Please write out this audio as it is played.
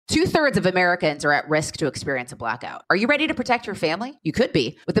2/3 of Americans are at risk to experience a blackout. Are you ready to protect your family? You could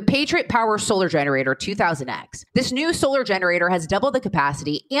be with the Patriot Power Solar Generator 2000X. This new solar generator has double the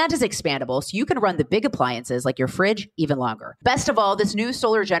capacity and is expandable, so you can run the big appliances like your fridge even longer. Best of all, this new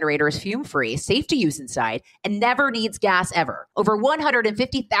solar generator is fume-free, safe to use inside, and never needs gas ever. Over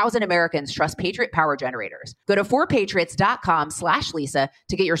 150,000 Americans trust Patriot Power Generators. Go to 4patriots.com/Lisa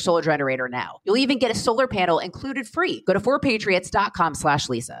to get your solar generator now. You'll even get a solar panel included free. Go to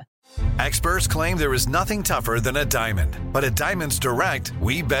 4patriots.com/Lisa. Experts claim there is nothing tougher than a diamond. But at Diamonds Direct,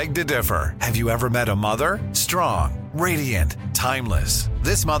 we beg to differ. Have you ever met a mother? Strong, radiant, timeless.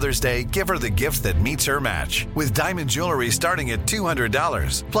 This Mother's Day, give her the gift that meets her match. With diamond jewelry starting at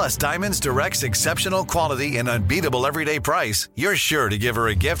 $200. Plus Diamonds Direct's exceptional quality and unbeatable everyday price, you're sure to give her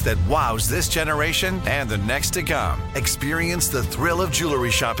a gift that wows this generation and the next to come. Experience the thrill of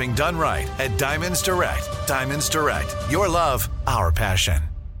jewelry shopping done right at Diamonds Direct. Diamonds Direct. Your love, our passion.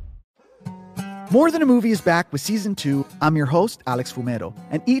 More Than a Movie is back with Season 2. I'm your host, Alex Fumero,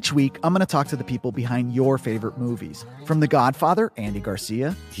 and each week I'm going to talk to the people behind your favorite movies. From The Godfather, Andy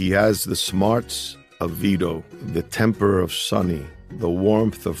Garcia. He has the smarts of Vito, the temper of Sonny, the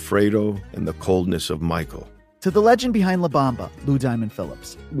warmth of Fredo, and the coldness of Michael. To the legend behind La Bamba, Lou Diamond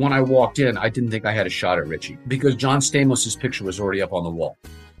Phillips. When I walked in, I didn't think I had a shot at Richie because John Stamos' picture was already up on the wall.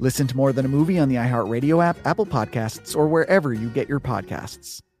 Listen to More Than a Movie on the iHeartRadio app, Apple Podcasts, or wherever you get your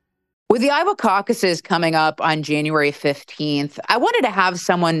podcasts. With the Iowa caucuses coming up on January 15th, I wanted to have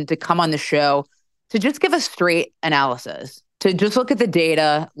someone to come on the show to just give a straight analysis, to just look at the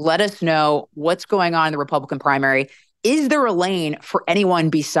data, let us know what's going on in the Republican primary. Is there a lane for anyone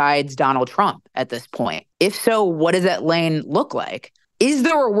besides Donald Trump at this point? If so, what does that lane look like? Is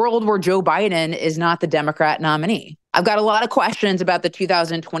there a world where Joe Biden is not the Democrat nominee? I've got a lot of questions about the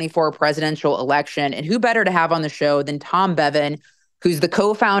 2024 presidential election, and who better to have on the show than Tom Bevan, who's the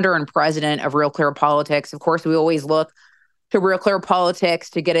co-founder and president of Real Clear Politics. Of course, we always look to Real Clear Politics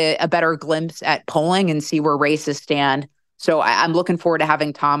to get a better glimpse at polling and see where races stand. So I'm looking forward to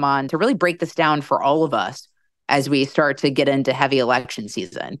having Tom on to really break this down for all of us as we start to get into heavy election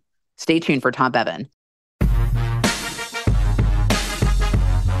season. Stay tuned for Tom Bevan.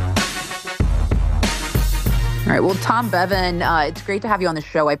 All right. Well, Tom Bevan, it's great to have you on the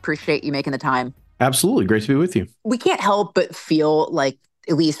show. I appreciate you making the time. Absolutely. Great to be with you. We can't help but feel like,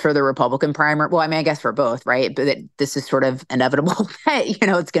 at least for the Republican primary, well, I mean, I guess for both, right? But that this is sort of inevitable that,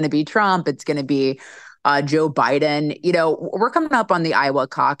 it's going to be Trump. It's going to be Joe Biden. We're coming up on the Iowa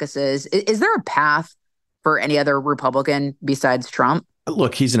caucuses. Is there a path for any other Republican besides Trump?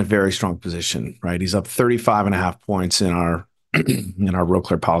 Look, he's in a very strong position, right? He's up 35.5 points in our in our Real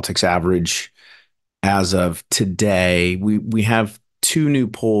Clear Politics average as of today. We have two new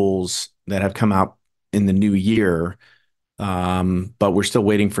polls that have come out in the new year, but we're still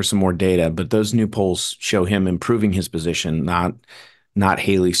waiting for some more data. But those new polls show him improving his position, not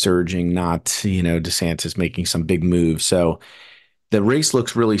Haley surging, not DeSantis making some big move. So the race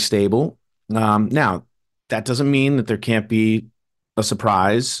looks really stable. Now, that doesn't mean that there can't be a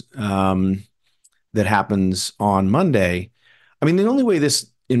surprise that happens on Monday. I mean, the only way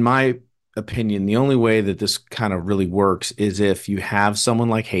this, in my opinion, the only way that this kind of really works is if you have someone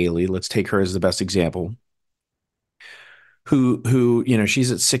like Haley, let's take her as the best example, who she's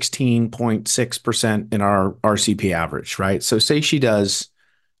at 16.6% in our RCP average, right? So say she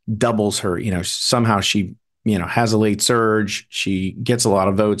doubles her, somehow she, has a late surge, she gets a lot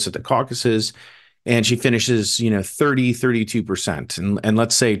of votes at the caucuses, and she finishes, 32%. And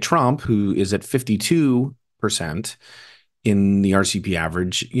let's say Trump, who is at 52% in the RCP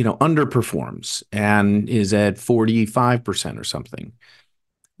average, underperforms and is at 45% or something.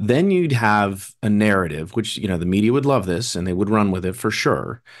 Then you'd have a narrative, which, the media would love this and they would run with it for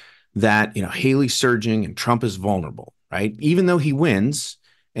sure, that, Haley's surging and Trump is vulnerable, right? Even though he wins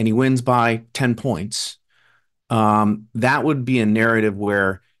and he wins by 10 points, that would be a narrative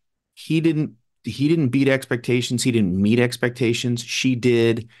where he didn't beat expectations. He didn't meet expectations. She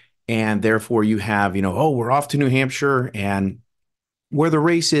did. And therefore you have, we're off to New Hampshire, and where the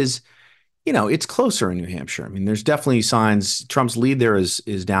race is, it's closer in New Hampshire. I mean, there's definitely signs. Trump's lead there is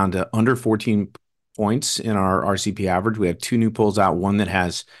down to under 14 points in our RCP average. We have two new polls out. One that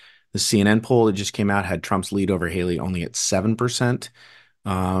has the CNN poll that just came out had Trump's lead over Haley only at 7%.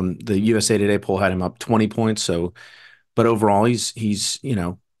 The USA Today poll had him up 20 points. So, but overall, he's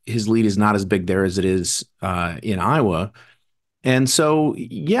his lead is not as big there as it is in Iowa. And so,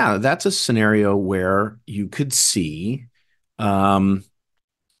 yeah, that's a scenario where you could see something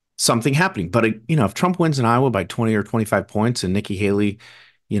happening. But, if Trump wins in Iowa by 20 or 25 points and Nikki Haley,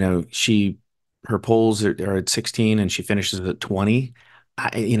 her polls are at 16 and she finishes at 20,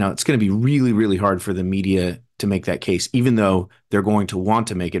 it's going to be really, really hard for the media to make that case, even though they're going to want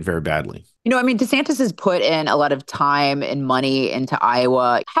to make it very badly. I mean, DeSantis has put in a lot of time and money into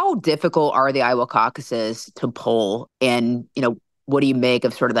Iowa. How difficult are the Iowa caucuses to poll? And, what do you make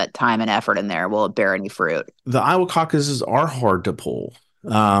of sort of that time and effort in there? Will it bear any fruit? The Iowa caucuses are hard to poll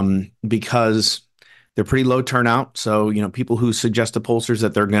because they're pretty low turnout. So, people who suggest to pollsters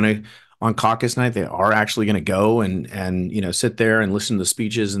that they're going to, on caucus night, they are actually going to go and sit there and listen to the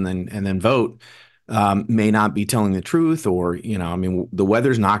speeches and then vote, may not be telling the truth. Or, the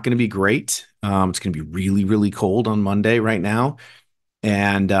weather's not going to be great. It's going to be really, really cold on Monday right now.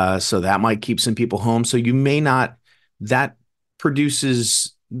 And so that might keep some people home. So you may not, that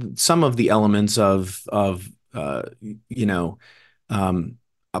produces some of the elements of a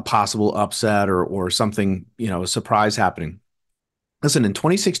possible upset or something, a surprise happening. Listen, in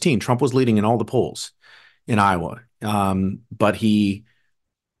 2016, Trump was leading in all the polls in Iowa, but he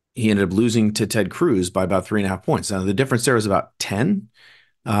ended up losing to Ted Cruz by about 3.5 points. Now, the difference there was about 10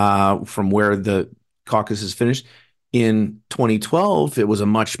 from where the caucus is finished. In 2012, it was a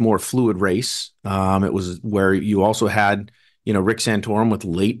much more fluid race. It was where you also had, Rick Santorum with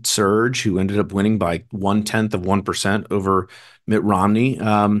late surge, who ended up winning by 0.1% over Mitt Romney.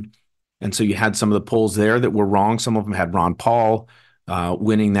 And so you had some of the polls there that were wrong. Some of them had Ron Paul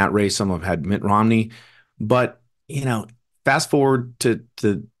winning that race. Some of them had Mitt Romney. But, fast forward to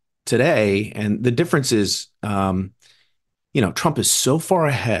today, and the difference is, Trump is so far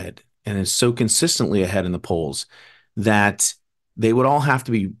ahead and is so consistently ahead in the polls that they would all have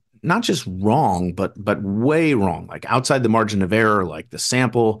to be not just wrong, but way wrong, like outside the margin of error, like the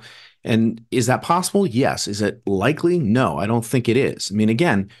sample. And is that possible? Yes. Is it likely? No, I don't think it is. I mean,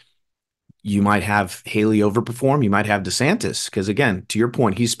 again, you might have Haley overperform. You might have DeSantis, because again, to your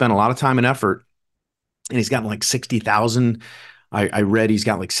point, he's spent a lot of time and effort, and he's gotten like 60,000. I read he's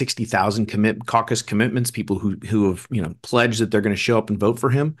got like 60,000 caucus commitments, people who have pledged that they're going to show up and vote for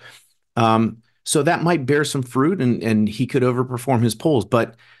him. So that might bear some fruit, and he could overperform his polls.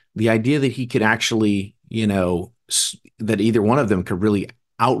 But the idea that he could actually, that either one of them could really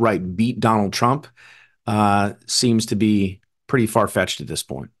outright beat Donald Trump seems to be pretty far-fetched at this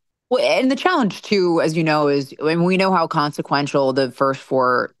point. Well, and the challenge too, as you know, is when we know how consequential the first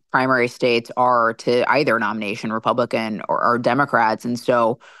four primary states are to either nomination, Republican or Democrats. And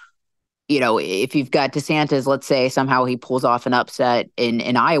so, if you've got DeSantis, let's say somehow he pulls off an upset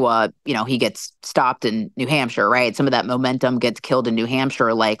in Iowa, he gets stopped in New Hampshire, right? Some of that momentum gets killed in New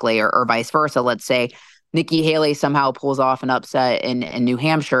Hampshire likely, or vice versa. Let's say Nikki Haley somehow pulls off an upset in New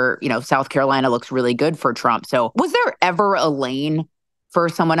Hampshire, South Carolina looks really good for Trump. So was there ever a lane for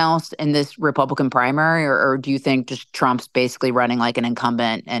someone else in this Republican primary, or do you think just Trump's basically running like an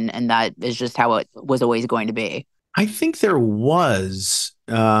incumbent and that is just how it was always going to be? I think there was,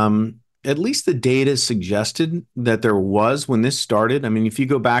 at least the data suggested that there was when this started. I mean, if you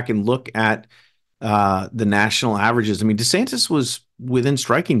go back and look at the national averages, I mean, DeSantis was within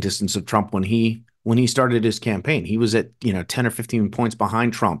striking distance of Trump when he started his campaign. He was at 10 or 15 points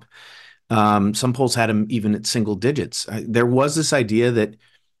behind Trump. Some polls had him even at single digits. There was this idea that,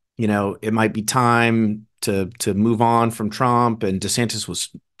 it might be time to move on from Trump, and DeSantis was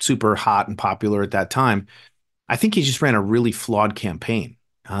super hot and popular at that time. I think he just ran a really flawed campaign.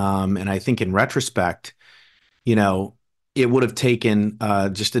 And I think in retrospect, it would have taken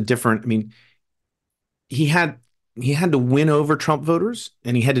just a different, I mean, he had to win over Trump voters,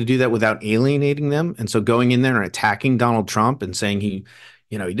 and he had to do that without alienating them. And so going in there and attacking Donald Trump and saying he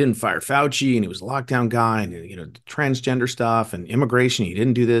didn't fire Fauci, and he was a lockdown guy, and, transgender stuff and immigration, he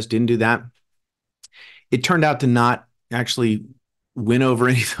didn't do this, didn't do that. It turned out to not actually win over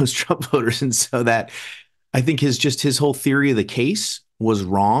any of those Trump voters. And so that, I think his whole theory of the case was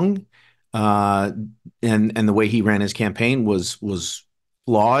wrong. And the way he ran his campaign was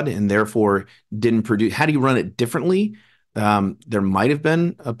flawed, and therefore didn't produce. Had he run it differently, there might have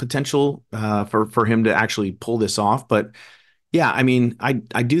been a potential for him to actually pull this off. But yeah, I mean, I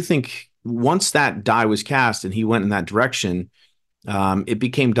do think once that die was cast and he went in that direction, it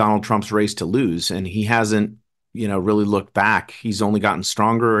became Donald Trump's race to lose, and he hasn't, really looked back. He's only gotten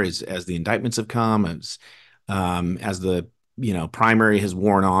stronger as the indictments have come, as the primary has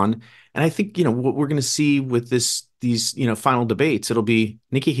worn on. And I think what we're going to see with these final debates, it'll be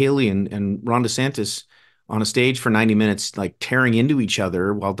Nikki Haley and Ron DeSantis on a stage for 90 minutes, like tearing into each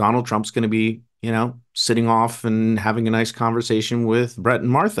other, while Donald Trump's going to be sitting off and having a nice conversation with Brett and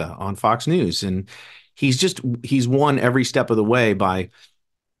Martha on Fox News. And he's won every step of the way by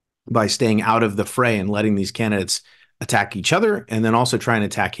staying out of the fray and letting these candidates attack each other, and then also try and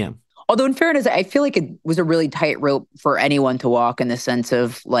attack him. Although in fairness, I feel like it was a really tight rope for anyone to walk in the sense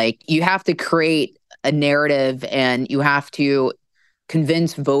of like, you have to create a narrative and you have to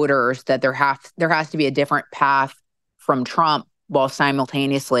convince voters that there has to be a different path from Trump while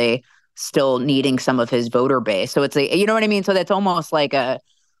simultaneously still needing some of his voter base. So it's like, you know what I mean? So that's almost like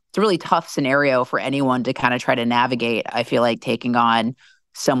it's a really tough scenario for anyone to kind of try to navigate. I feel like taking on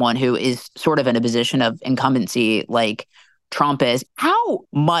someone who is sort of in a position of incumbency like Trump is. How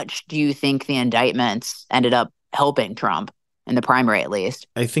much do you think the indictments ended up helping Trump in the primary, at least?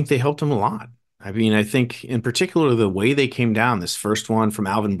 I think they helped him a lot. I mean, I think in particular, the way they came down, this first one from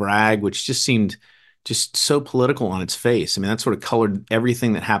Alvin Bragg, which just seemed just so political on its face. I mean, that sort of colored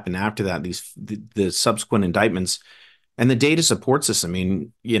everything that happened after that, the subsequent indictments. And the data supports this. I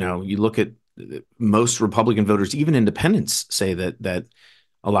mean, you look at most Republican voters, even independents, say that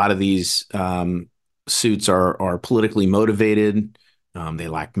a lot of these suits are politically motivated. They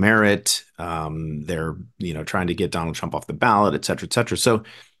lack merit. They're trying to get Donald Trump off the ballot, et cetera, et cetera. So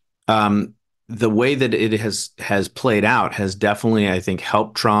the way that it has played out has definitely, I think,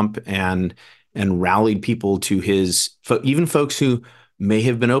 helped Trump and rallied people to his, even folks who may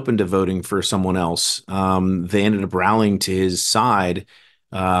have been open to voting for someone else. They ended up rallying to his side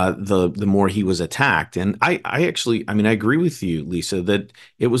the more he was attacked. And I agree with you, Lisa, that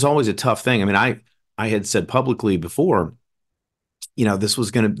it was always a tough thing. I mean, I had said publicly before,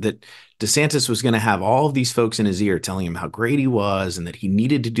 that DeSantis was going to have all of these folks in his ear telling him how great he was and that he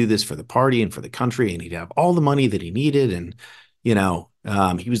needed to do this for the party and for the country and he'd have all the money that he needed. And,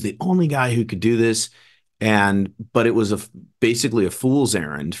 he was the only guy who could do this. But it was basically a fool's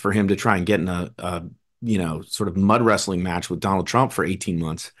errand for him to try and get in a sort of mud wrestling match with Donald Trump for 18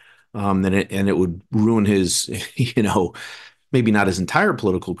 months. And it would ruin his, maybe not his entire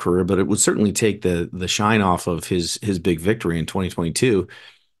political career, but it would certainly take the shine off of his big victory in 2022.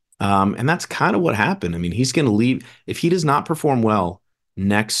 And that's kind of what happened. I mean, he's going to leave. If he does not perform well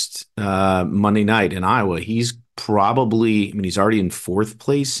next Monday night in Iowa, he's already in 4th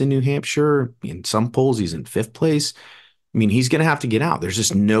place in New Hampshire. In some polls, he's in 5th place. I mean, he's going to have to get out. There's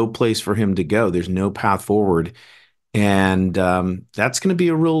just no place for him to go. There's no path forward. And that's going to be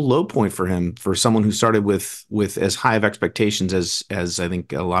a real low point for him, for someone who started with as high of expectations as I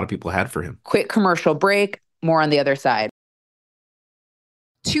think a lot of people had for him. Quick commercial break. More on the other side.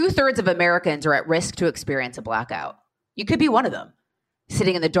 2/3 of Americans are at risk to experience a blackout. You could be one of them,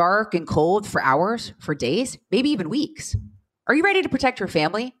 sitting in the dark and cold for hours, for days, maybe even weeks. Are you ready to protect your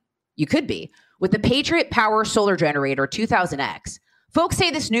family? You could be. With the Patriot Power Solar Generator 2000X, folks say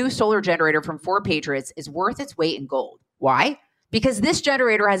this new solar generator from 4 Patriots is worth its weight in gold. Why? Because this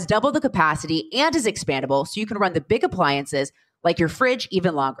generator has double the capacity and is expandable, so you can run the big appliances like your fridge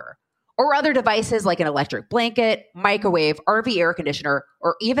even longer, or other devices like an electric blanket, microwave, RV air conditioner,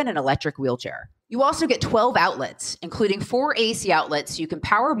 or even an electric wheelchair. You also get 12 outlets, including 4 AC outlets so you can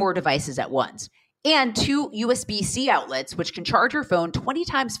power more devices at once, and 2 USB-C outlets, which can charge your phone 20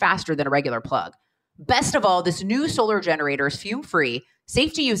 times faster than a regular plug. Best of all, this new solar generator is fume-free,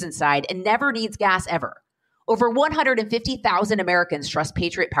 safe to use inside, and never needs gas ever. Over 150,000 Americans trust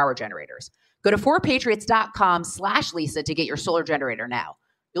Patriot Power Generators. Go to 4patriots.com/Lisa to get your solar generator now.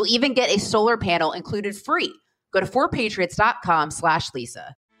 You'll even get a solar panel included free. Go to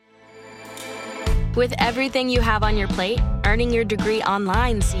 4patriots.com/Lisa. With everything you have on your plate, earning your degree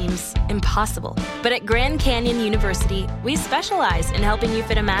online seems impossible. But at Grand Canyon University, we specialize in helping you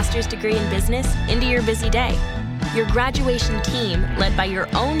fit a master's degree in business into your busy day. Your graduation team, led by your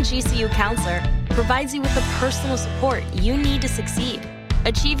own GCU counselor, provides you with the personal support you need to succeed.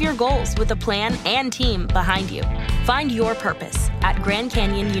 Achieve your goals with a plan and team behind you. Find your purpose at Grand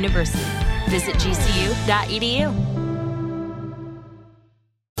Canyon University. Visit gcu.edu.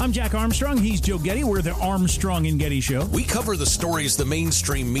 I'm Jack Armstrong. He's Joe Getty. We're the Armstrong and Getty Show. We cover the stories the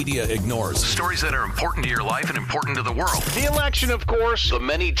mainstream media ignores. The stories that are important to your life and important to the world. The election, of course. The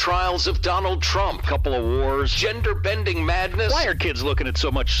many trials of Donald Trump. Couple of wars. Gender-bending madness. Why are kids looking at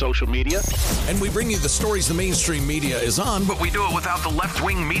so much social media? And we bring you the stories the mainstream media is on, but we do it without the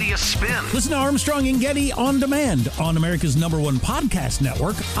left-wing media spin. Listen to Armstrong and Getty on demand on America's #1 podcast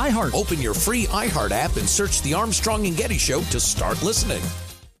network, iHeart. Open your free iHeart app and search The Armstrong and Getty Show to start listening.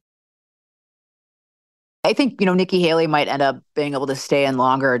 I think, Nikki Haley might end up being able to stay in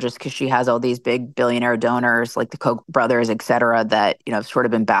longer just because she has all these big billionaire donors like the Koch brothers, et cetera, that, have sort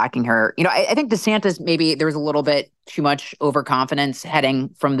of been backing her. I think DeSantis, maybe there was a little bit too much overconfidence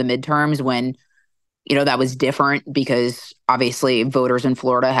heading from the midterms when, that was different because obviously voters in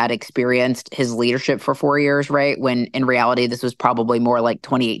Florida had experienced his leadership for 4 years, right? When in reality, this was probably more like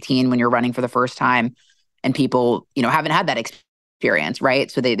 2018 when you're running for the first time and people, haven't had that experience. experience,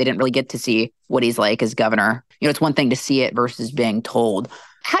 right? So they didn't really get to see what he's like as governor. It's one thing to see it versus being told.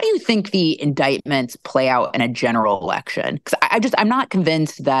 How do you think the indictments play out in a general election? Because I'm not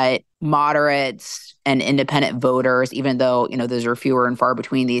convinced that moderates and independent voters, even though, those are fewer and far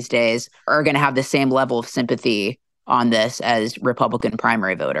between these days, are going to have the same level of sympathy on this as Republican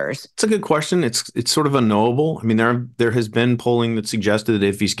primary voters? It's a good question. It's sort of unknowable. I mean, there has been polling that suggested that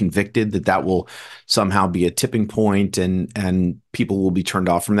if he's convicted, that will somehow be a tipping point, and people will be turned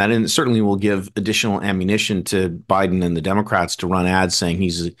off from that. And it certainly will give additional ammunition to Biden and the Democrats to run ads saying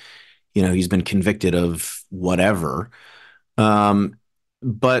he's been convicted of whatever.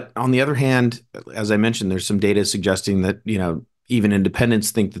 But on the other hand, as I mentioned, there's some data suggesting that, even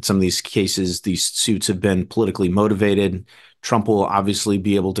independents think that some of these cases, these suits have been politically motivated. Trump will obviously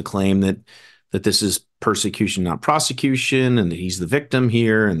be able to claim that this is persecution, not prosecution, and that he's the victim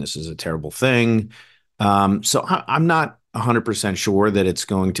here, and this is a terrible thing. So I'm not 100% sure that it's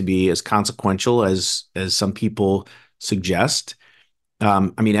going to be as consequential as some people suggest. I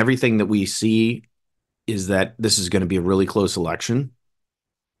mean, everything that we see is that this is going to be a really close election.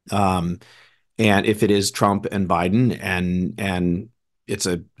 And if it is Trump and Biden, and it's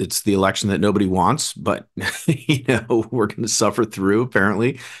the election that nobody wants, but we're going to suffer through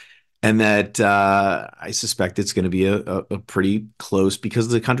apparently, and that I suspect it's going to be a pretty close, because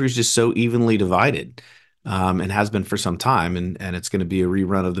the country is just so evenly divided, and has been for some time, and it's going to be a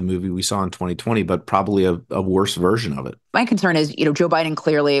rerun of the movie we saw in 2020, but probably a worse version of it. My concern is, Joe Biden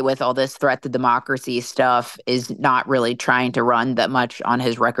clearly, with all this threat to democracy stuff, is not really trying to run that much on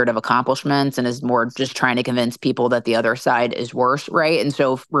his record of accomplishments, and is more just trying to convince people that the other side is worse, right? And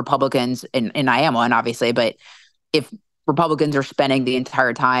so if Republicans, and I am one, obviously, but if Republicans are spending the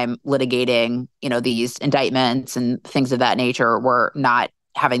entire time litigating, these indictments and things of that nature, we're not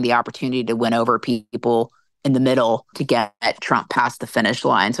having the opportunity to win over people in the middle to get Trump past the finish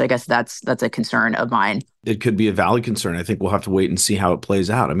line. So I guess that's a concern of mine. It could be a valid concern. I think we'll have to wait and see how it plays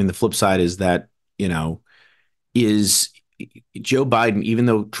out. I mean, the flip side is that, is Joe Biden, even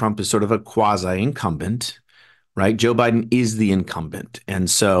though Trump is sort of a quasi-incumbent, right? Joe Biden is the incumbent. And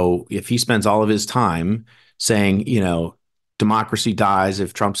so if he spends all of his time saying, democracy dies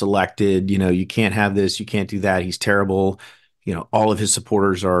if Trump's elected, you can't have this, you can't do that, he's terrible, all of his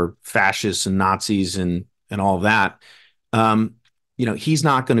supporters are fascists and Nazis and all of that. He's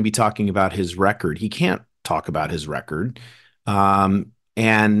not going to be talking about his record. He can't talk about his record. And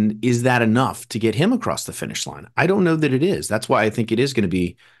is that enough to get him across the finish line? I don't know that it is. That's why I think it is going to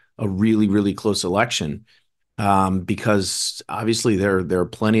be a really, really close election, because obviously there are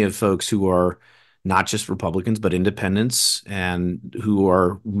plenty of folks who are not just Republicans, but independents, and who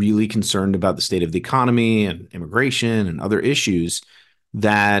are really concerned about the state of the economy and immigration and other issues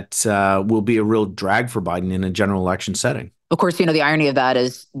that will be a real drag for Biden in a general election setting. Of course, the irony of that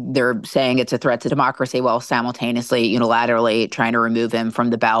is they're saying it's a threat to democracy while simultaneously, unilaterally trying to remove him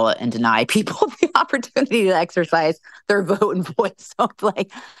from the ballot and deny people the opportunity to exercise their vote and voice. So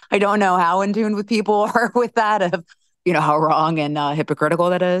I don't know how in tune with people are with that, of how wrong and hypocritical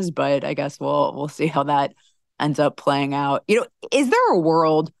that is, but I guess we'll see how that ends up playing out. Is there a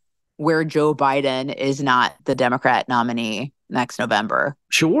world where Joe Biden is not the Democrat nominee next November?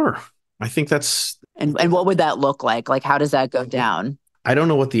 Sure. I think that's... And what would that look like? Like, how does that go down? I don't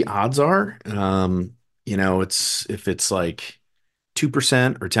know what the odds are. It's if it's like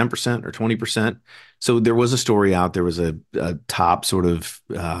 2% or 10% or 20%. So there was a story out. There was a top sort of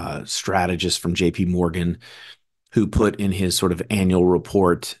strategist from JP Morgan who put in his sort of annual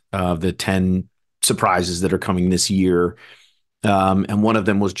report of the 10 surprises that are coming this year. And one of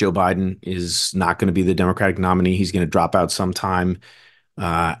them was Joe Biden is not going to be the Democratic nominee. He's going to drop out sometime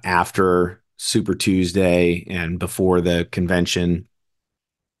after Super Tuesday and before the convention.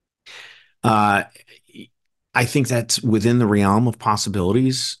 I think that's within the realm of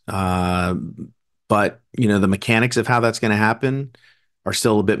possibilities. But, the mechanics of how that's going to happen are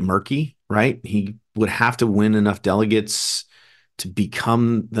still a bit murky, right? He would have to win enough delegates to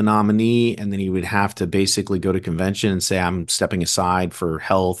become the nominee, and then he would have to basically go to convention and say, I'm stepping aside for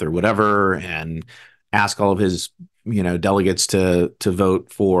health or whatever, and ask all of his, delegates to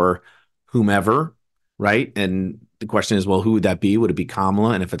vote for whomever, right? And the question is, well, who would that be? Would it be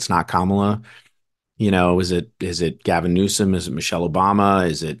Kamala? And if it's not Kamala, is it Gavin Newsom? Is it Michelle Obama?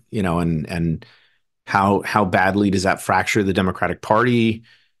 Is it, and how badly does that fracture the Democratic Party?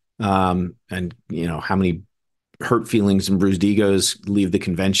 And how many hurt feelings and bruised egos leave the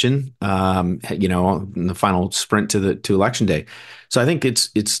convention, in the final sprint to election day. So I think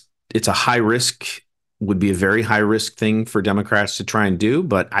it's a high risk, would be a very high risk thing for Democrats to try and do,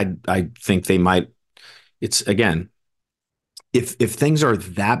 but I think they might. It's again, if things are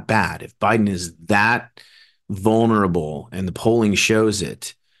that bad, if Biden is that vulnerable and the polling shows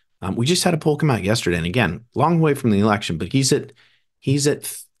it, we just had a poll come out yesterday, and again, long way from the election, but he's at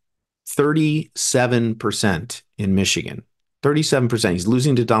 37% in Michigan. 37%. He's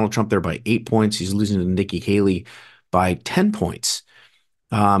losing to Donald Trump there by 8 points. He's losing to Nikki Haley by 10 points.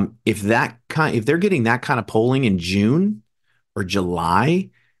 If they're getting that kind of polling in June or July,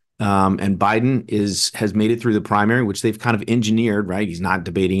 and Biden has made it through the primary, which they've kind of engineered, right? He's not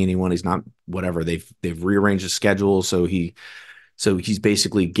debating anyone. He's not whatever. They've rearranged the schedule so he's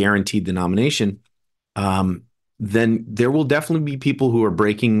basically guaranteed the nomination. Then there will definitely be people who are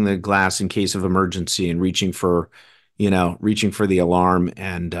breaking the glass in case of emergency and reaching for the alarm.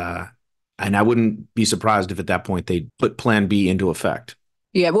 And I wouldn't be surprised if at that point they put Plan B into effect.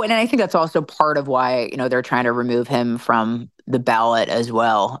 Yeah, and I think that's also part of why, they're trying to remove him from the ballot as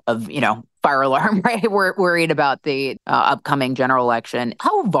well of, fire alarm, right? We're worried about the upcoming general election.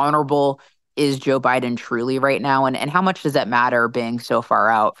 How vulnerable is Joe Biden truly right now? And how much does that matter being so far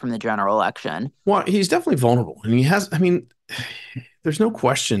out from the general election? Well, he's definitely vulnerable. And there's no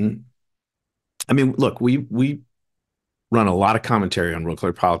question. Look, we run a lot of commentary on Real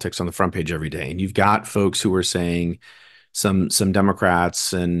Clear Politics on the front page every day. And you've got folks who are saying, some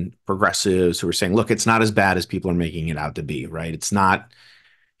Democrats and progressives who are saying, look, it's not as bad as people are making it out to be, right? It's not,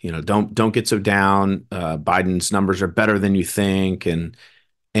 don't get so down. Biden's numbers are better than you think. But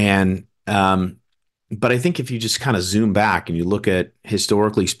I think if you just kind of zoom back and you look at,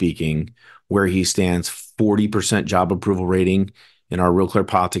 historically speaking, where he stands, 40% job approval rating in our Real Clear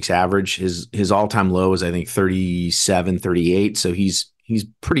Politics average, his all-time low is, I think, 37, 38. So he's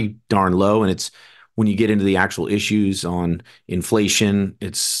pretty darn low. And it's, when you get into the actual issues on inflation,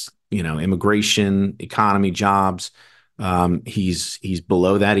 it's, immigration, economy, jobs, he's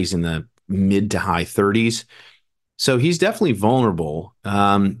below that. He's in the mid to high 30s. So he's definitely vulnerable.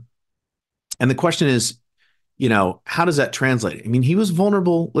 And the question is, how does that translate? He was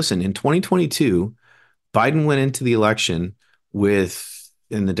vulnerable. Listen, in 2022, Biden went into the election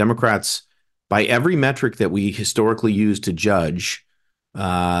and the Democrats, by every metric that we historically use to judge,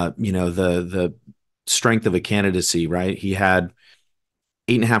 the strength of a candidacy, right? He had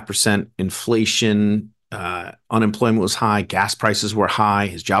 8.5% inflation, unemployment was high, gas prices were high,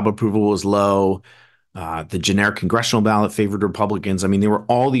 his job approval was low, the generic congressional ballot favored Republicans. There were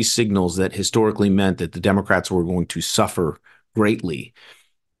all these signals that historically meant that the Democrats were going to suffer greatly,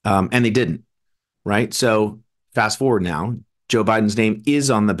 and they didn't, right? So fast forward now, Joe Biden's name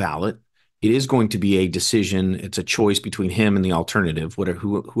is on the ballot. It is going to be a decision. It's a choice between him and the alternative,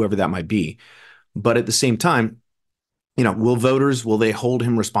 whoever that might be. But at the same time, will they hold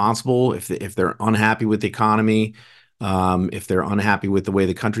him responsible if they're unhappy with the economy, if they're unhappy with the way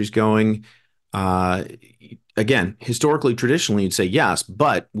the country's going? Again, historically, traditionally, you'd say yes,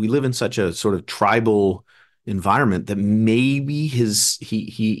 but we live in such a sort of tribal environment that maybe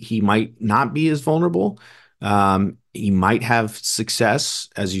he might not be as vulnerable. He might have success,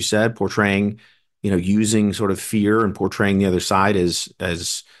 as you said, portraying, using sort of fear and portraying the other side as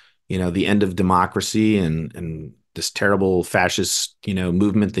the end of democracy and this terrible fascist,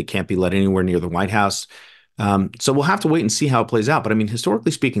 movement that can't be let anywhere near the White House. So we'll have to wait and see how it plays out. But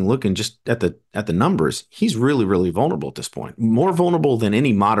historically speaking, looking just at the numbers, he's really, really vulnerable at this point, more vulnerable than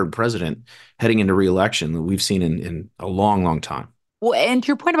any modern president heading into re-election that we've seen in a long, long time. Well, and to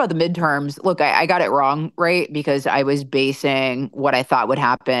your point about the midterms, look, I got it wrong, right? Because I was basing what I thought would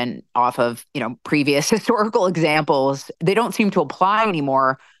happen off of, previous historical examples. They don't seem to apply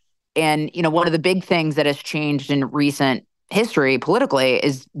anymore. And, one of the big things that has changed in recent history politically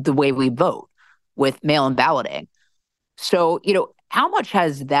is the way we vote with mail-in balloting. So, how much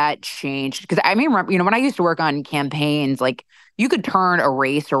has that changed? Because I remember, when I used to work on campaigns, like you could turn a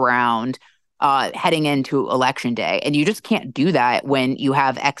race around heading into election day. And you just can't do that when you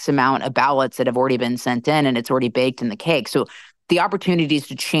have X amount of ballots that have already been sent in and it's already baked in the cake. So the opportunities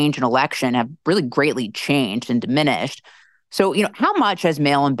to change an election have really greatly changed and diminished. So, how much has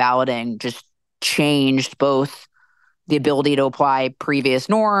mail-in balloting just changed both the ability to apply previous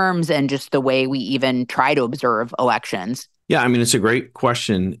norms and just the way we even try to observe elections? Yeah, it's a great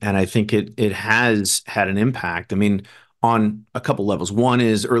question. And I think it has had an impact. On a couple levels. One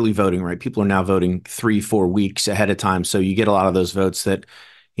is early voting, right? People are now voting 3-4 weeks ahead of time. So you get a lot of those votes that,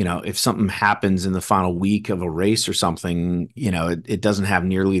 if something happens in the final week of a race or something, it doesn't have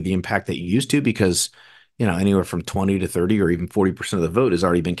nearly the impact that you used to because, anywhere from 20 to 30 or even 40% of the vote has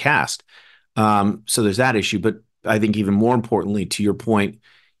already been cast. So there's that issue. But I think even more importantly, to your point,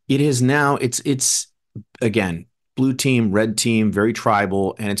 it is now, it's again, blue team, red team, very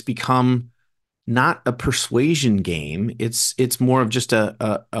tribal, and it's become not a persuasion game. It's more of just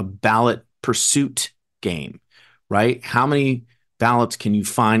a ballot pursuit game, right? How many ballots can you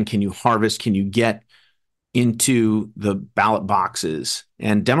find? Can you harvest? Can you get into the ballot boxes?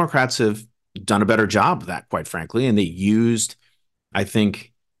 And Democrats have done a better job of that, quite frankly. And they used, I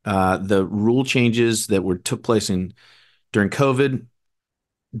think, the rule changes that took place during COVID,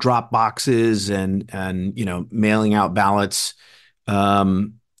 drop boxes and mailing out ballots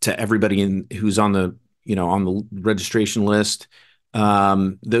to everybody who's on the registration list.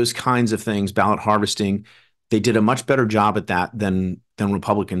 Those kinds of things, ballot harvesting. They did a much better job at that than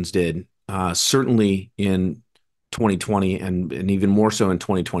Republicans did. Certainly in 2020 and even more so in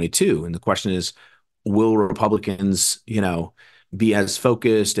 2022. And the question is, will Republicans, be as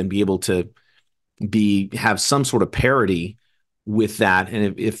focused and be able to have some sort of parity with that?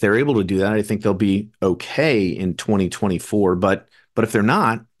 And if they're able to do that, I think they'll be okay in 2024. But if they're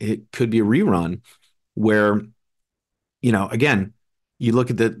not, it could be a rerun where, again, you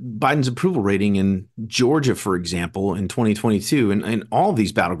look at Biden's approval rating in Georgia, for example, in 2022, and all of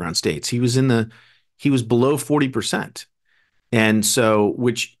these battleground states, he was below 40%. And so,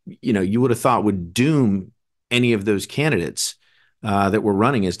 which, you would have thought would doom any of those candidates that were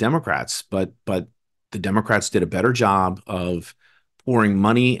running as Democrats. But the Democrats did a better job of pouring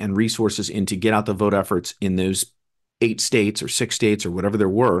money and resources into get out the vote efforts in those 8 states or 6 states or whatever there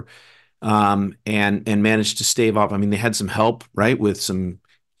were, and managed to stave off. I mean, they had some help, right, with some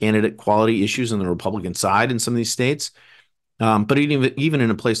candidate quality issues on the Republican side in some of these states. But even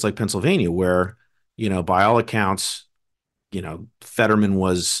in a place like Pennsylvania, where, by all accounts, Fetterman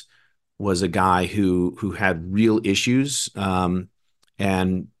was a guy who had real issues,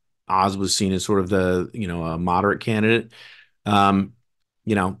 and Oz was seen as sort of a moderate candidate. Oz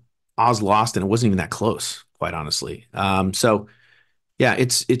lost, and it wasn't even that close, quite honestly. So yeah,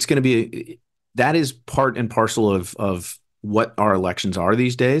 it's going to be, that is part and parcel of what our elections are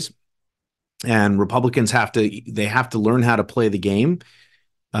these days. And Republicans have to learn how to play the game,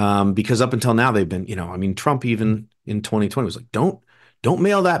 because up until now they've been, Trump even in 2020 was like, don't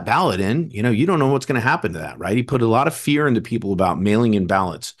mail that ballot in. You don't know what's going to happen to that, right? He put a lot of fear into people about mailing in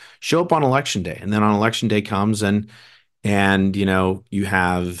ballots. Show up on election day, and then on election day comes and you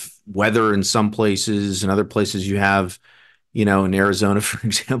have weather in some places, and other places you have, in Arizona, for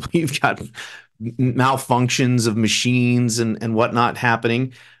example, you've got malfunctions of machines and whatnot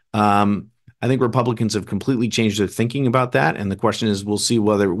happening. I think Republicans have completely changed their thinking about that. And the question is, we'll see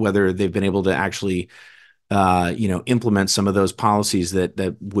whether they've been able to actually, implement some of those policies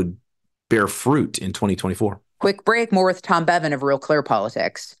that would bear fruit in 2024. Quick break. More with Tom Bevan of Real Clear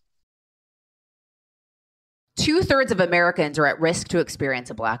Politics. 2/3 of Americans are at risk to experience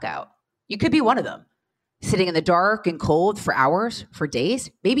a blackout. You could be one of them, sitting in the dark and cold for hours, for days,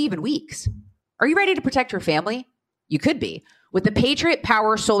 maybe even weeks. Are you ready to protect your family? You could be with the Patriot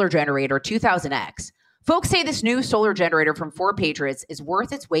Power Solar Generator 2000X. Folks say this new solar generator from 4 Patriots is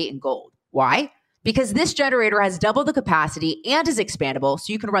worth its weight in gold. Why? Because this generator has double the capacity and is expandable,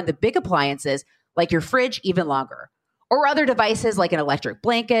 so you can run the big appliances like your fridge even longer, or other devices like an electric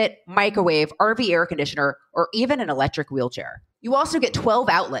blanket, microwave, RV air conditioner, or even an electric wheelchair. You also get 12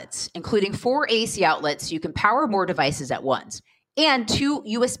 outlets, including 4 AC outlets, so you can power more devices at once, and 2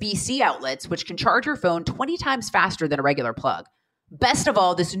 USB-C outlets, which can charge your phone 20 times faster than a regular plug. Best of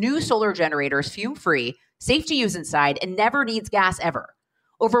all, this new solar generator is fume-free, safe to use inside, and never needs gas ever.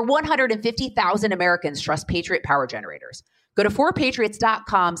 Over 150,000 Americans trust Patriot Power Generators. Go to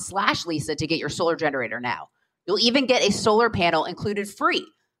 4patriots.com/Lisa to get your solar generator now. You'll even get a solar panel included free.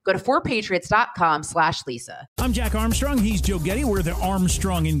 Go to 4patriots.com/Lisa. I'm Jack Armstrong. He's Joe Getty. We're the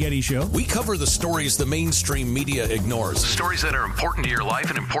Armstrong and Getty Show. We cover the stories the mainstream media ignores. Stories that are important to your life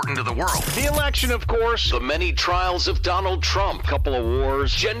and important to the world. The election, of course. The many trials of Donald Trump. Couple of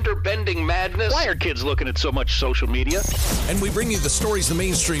wars. Gender-bending madness. Why are kids looking at so much social media? And we bring you the stories the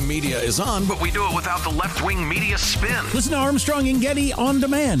mainstream media is on, But we do it without the left-wing media spin. Listen to Armstrong and Getty on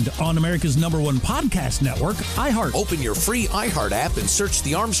demand on America's #1 podcast network, iHeart. Open your free iHeart app and search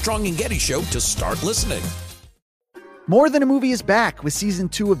the Armstrong and Getty Show to start listening. More Than a Movie is back with season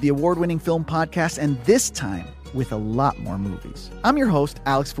 2 of the award-winning film podcast, and this time with a lot more movies. I'm your host,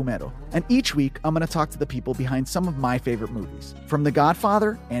 Alex Fumero, and each week I'm going to talk to the people behind some of my favorite movies. From The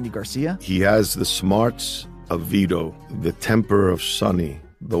Godfather, Andy Garcia. He has the smarts of Vito, the temper of Sonny,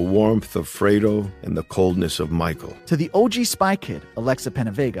 the warmth of Fredo, and the coldness of Michael. To the OG Spy Kid, Alexa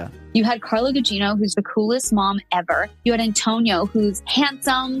Penavega. You had Carla Gugino, who's the coolest mom ever. You had Antonio, who's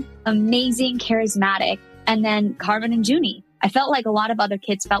handsome, amazing, charismatic. And then Carmen and Junie. I felt like a lot of other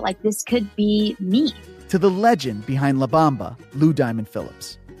kids felt like this could be me. To the legend behind La Bamba, Lou Diamond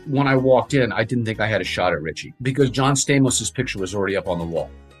Phillips. When I walked in, I didn't think I had a shot at Richie because John Stamos' picture was already up on the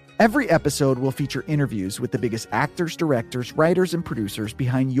wall. Every episode will feature interviews with the biggest actors, directors, writers, and producers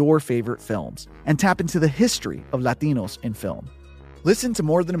behind your favorite films and tap into the history of Latinos in film. Listen to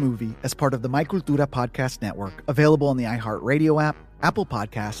More Than a Movie as part of the My Cultura podcast network, available on the iHeartRadio app, Apple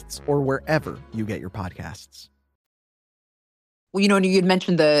Podcasts, or wherever you get your podcasts. Well, you'd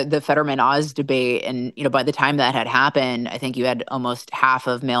mentioned the Fetterman-Oz debate, and, by the time that had happened, I think you had almost half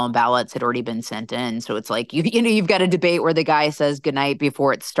of mail-in ballots had already been sent in. So it's like, you've got a debate where the guy says goodnight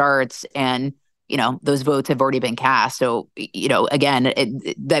before it starts, and, those votes have already been cast. So, again,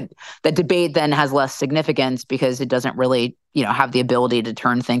 that debate then has less significance because it doesn't really, have the ability to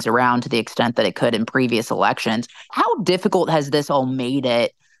turn things around to the extent that it could in previous elections. How difficult has this all made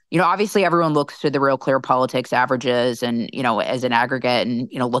it? Obviously everyone looks to the Real Clear Politics averages and, as an aggregate and,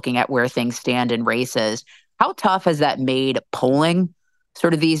 looking at where things stand in races. How tough has that made polling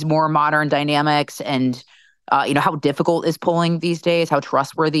sort of these more modern dynamics? And, how difficult is polling these days? How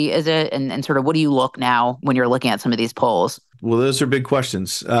trustworthy is it? And sort of what do you look now when you're looking at some of these polls? Well, those are big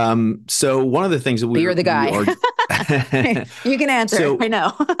questions. So one of the things that you're the guy. You can answer. So, I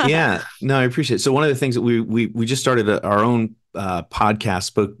know. Yeah, no, I appreciate it. So one of the things that we just started our own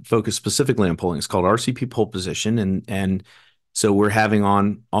podcast focused specifically on polling. It's called RCP Poll Position, and so we're having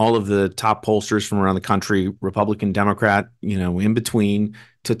on all of the top pollsters from around the country, Republican, Democrat, in between,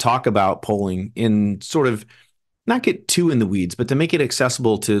 to talk about polling in sort of not get too in the weeds, but to make it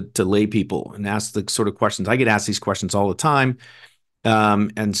accessible to lay people and ask the sort of questions. I get asked these questions all the time,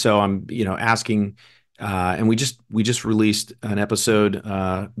 and so I'm asking. And we just released an episode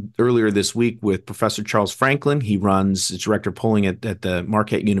earlier this week with Professor Charles Franklin. He runs as director of polling at the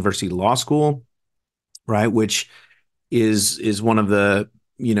Marquette University Law School, right? Which is one of the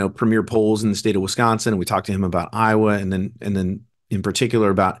premier polls in the state of Wisconsin. And we talked to him about Iowa, and then in particular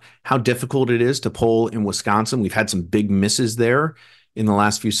about how difficult it is to poll in Wisconsin. We've had some big misses there in the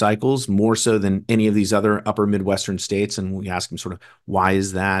last few cycles, more so than any of these other upper Midwestern states. And we ask him sort of why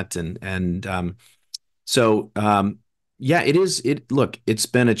is that, So, it is. Look, it's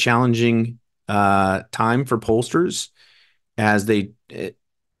been a challenging time for pollsters as they've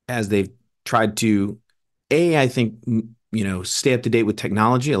tried to, I think, stay up to date with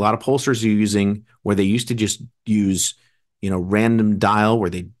technology. A lot of pollsters are using where they used to just use, random dial, where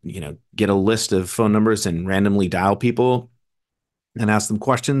they, get a list of phone numbers and randomly dial people and ask them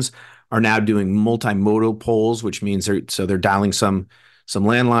questions, are now doing multimodal polls, which means they're dialing some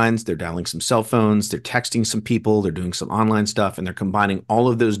landlines, they're dialing some cell phones, they're texting some people, they're doing some online stuff, and they're combining all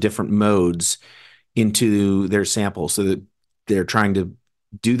of those different modes into their sample so that they're trying to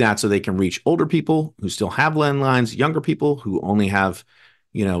do that so they can reach older people who still have landlines, younger people who only have,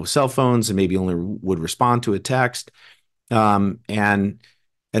 cell phones and maybe only would respond to a text, and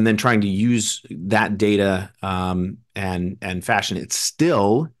then trying to use that data and fashion it.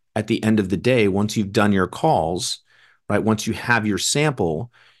 Still, at the end of the day, once you've done your calls, right? Once you have your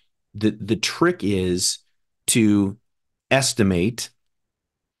sample, the trick is to estimate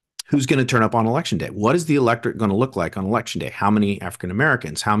who's going to turn up on election day. What is the electorate going to look like on election day? How many African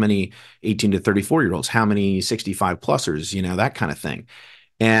Americans? How many 18 to 34-year-olds? How many 65-plussers? That kind of thing.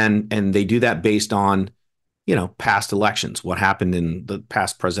 And they do that based on, past elections, what happened in the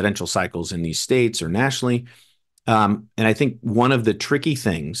past presidential cycles in these states or nationally. And I think one of the tricky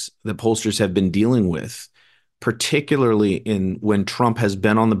things that pollsters have been dealing with, particularly when Trump has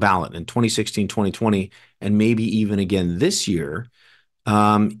been on the ballot in 2016, 2020, and maybe even again this year,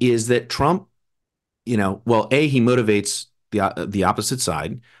 is that Trump, he motivates the opposite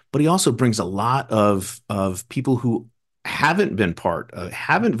side, but he also brings a lot of people who haven't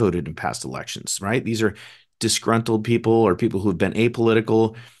voted in past elections, right? These are disgruntled people or people who've been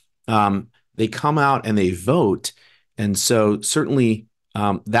apolitical. They come out and they vote. And so certainly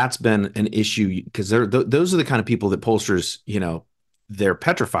that's been an issue because those are the kind of people that pollsters, they're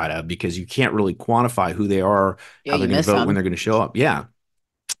petrified of because you can't really quantify who they are, how they're going to vote, when they're going to show up. Yeah.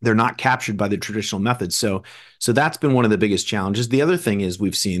 They're not captured by the traditional methods. So that's been one of the biggest challenges. The other thing is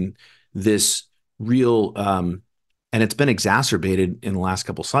we've seen this real, and it's been exacerbated in the last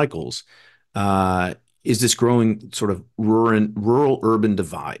couple cycles, is this growing sort of rural-urban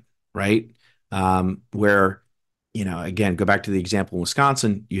divide, right? Where, again, go back to the example in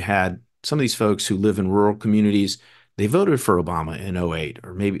Wisconsin, you had some of these folks who live in rural communities. They voted for Obama in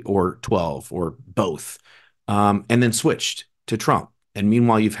 2008 or 12 or both, and then switched to Trump. And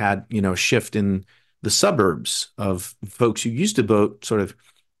meanwhile, you've had, a shift in the suburbs of folks who used to vote sort of,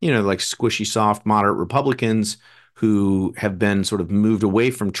 like squishy, soft, moderate Republicans who have been sort of moved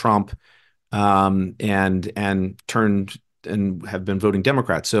away from Trump and turned, and have been voting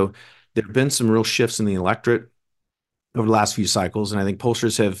Democrat. So there have been some real shifts in the electorate over the last few cycles, and I think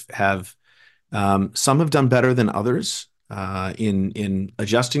pollsters have some have done better than others in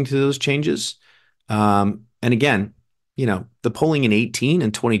adjusting to those changes. And again, the polling in 18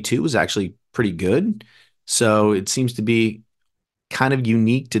 and 22 was actually pretty good. So it seems to be kind of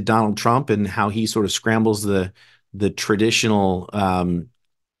unique to Donald Trump and how he sort of scrambles the traditional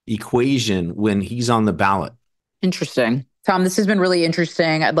equation when he's on the ballot. Interesting. Tom, this has been really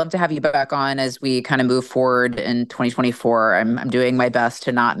interesting. I'd love to have you back on as we kind of move forward in 2024. I'm doing my best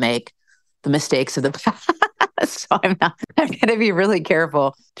to not make the mistakes of the past. So I'm going to be really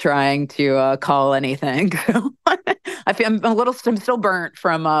careful trying to call anything. I'm still burnt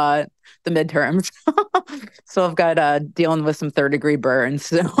from the midterms. So I've got dealing with some third-degree burns.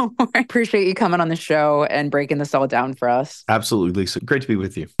 So I appreciate you coming on the show and breaking this all down for us. Absolutely, Lisa. Great to be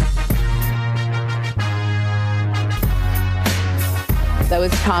with you. That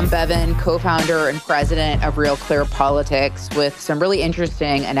was Tom Bevan, co-founder and president of Real Clear Politics, with some really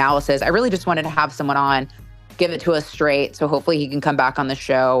interesting analysis. I really just wanted to have someone on, give it to us straight. So hopefully he can come back on the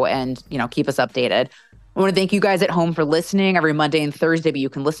show and, keep us updated. I want to thank you guys at home for listening every Monday and Thursday, but you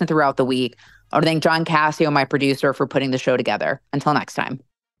can listen throughout the week. I want to thank John Cassio, my producer, for putting the show together. Until next time.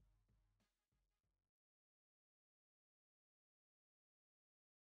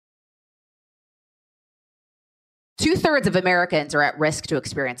 2/3 of Americans are at risk to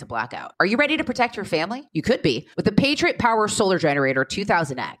experience a blackout. Are you ready to protect your family? You could be with the Patriot Power Solar Generator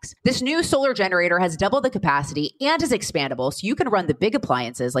 2000X. This new solar generator has double the capacity and is expandable, so you can run the big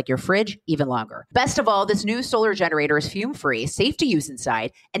appliances like your fridge even longer. Best of all, this new solar generator is fume-free, safe to use inside,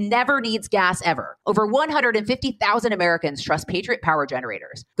 and never needs gas ever. Over 150,000 Americans trust Patriot Power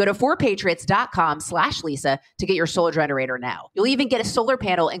Generators. Go to 4patriots.com/Lisa to get your solar generator now. You'll even get a solar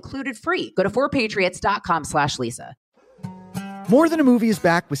panel included free. Go to 4patriots.com/Lisa. More Than a Movie is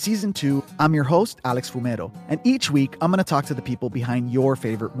back with Season 2. I'm your host, Alex Fumero, and each week I'm going to talk to the people behind your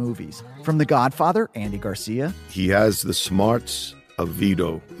favorite movies. From The Godfather, Andy Garcia. He has the smarts of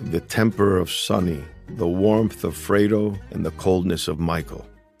Vito, the temper of Sonny, the warmth of Fredo, and the coldness of Michael.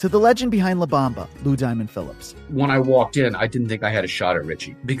 To the legend behind La Bamba, Lou Diamond Phillips. When I walked in, I didn't think I had a shot at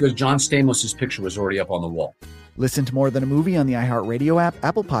Richie because John Stamos' picture was already up on the wall. Listen to More Than a Movie on the iHeartRadio app,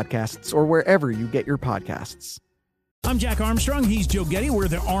 Apple Podcasts, or wherever you get your podcasts. I'm Jack Armstrong. He's Joe Getty. We're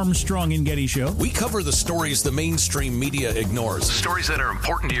the Armstrong and Getty Show. We cover the stories the mainstream media ignores. Stories that are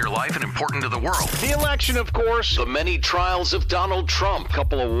important to your life and important to the world. The election, of course. The many trials of Donald Trump.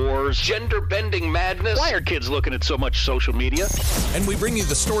 Couple of wars. Gender-bending madness. Why are kids looking at so much social media? And we bring you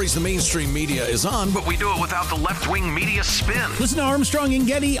the stories the mainstream media is on, but we do it without the left-wing media spin. Listen to Armstrong and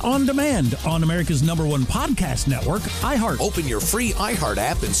Getty on demand on America's #1 podcast network, iHeart. Open your free iHeart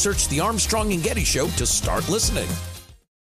app and search the Armstrong and Getty Show to start listening.